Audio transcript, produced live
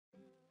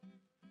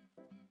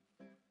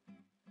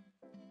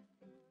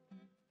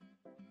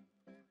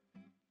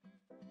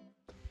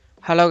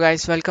Hello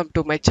guys, welcome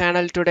to my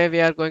channel. Today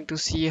we are going to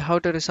see how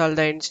to resolve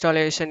the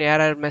installation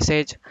error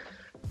message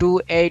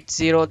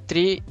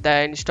 2803. The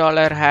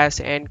installer has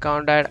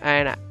encountered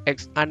an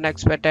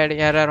unexpected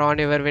error on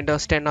your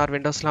Windows 10 or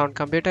Windows 11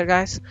 computer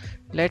guys.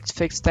 Let's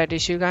fix that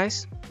issue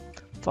guys.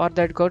 For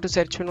that, go to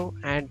search menu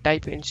and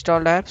type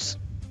installed apps.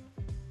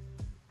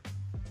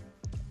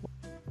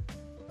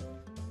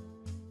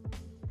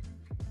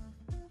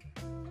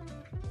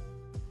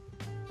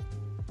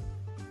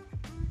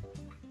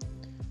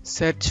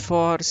 Search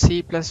for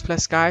C++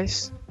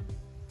 guys.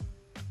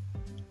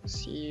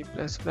 C++,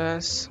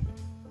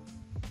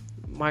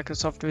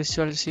 Microsoft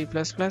Visual C++.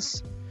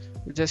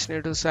 You just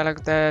need to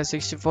select the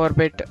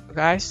 64-bit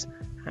guys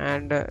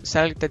and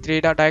select the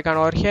three dot icon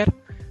over here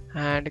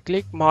and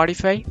click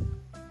modify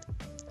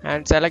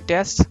and select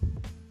yes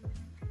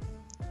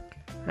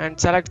and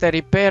select the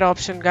repair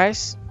option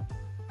guys.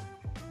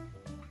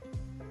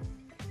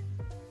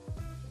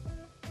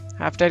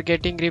 After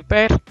getting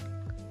repair,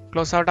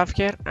 close out of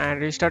here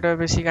and restart your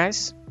PC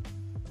guys.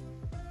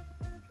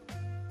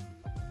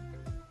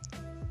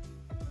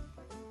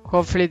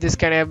 Hopefully this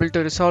can able to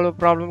resolve a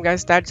problem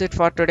guys. That's it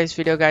for today's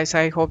video guys.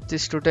 I hope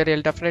this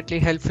tutorial definitely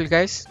helpful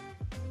guys.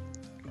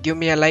 Give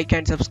me a like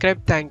and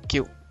subscribe. Thank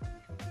you.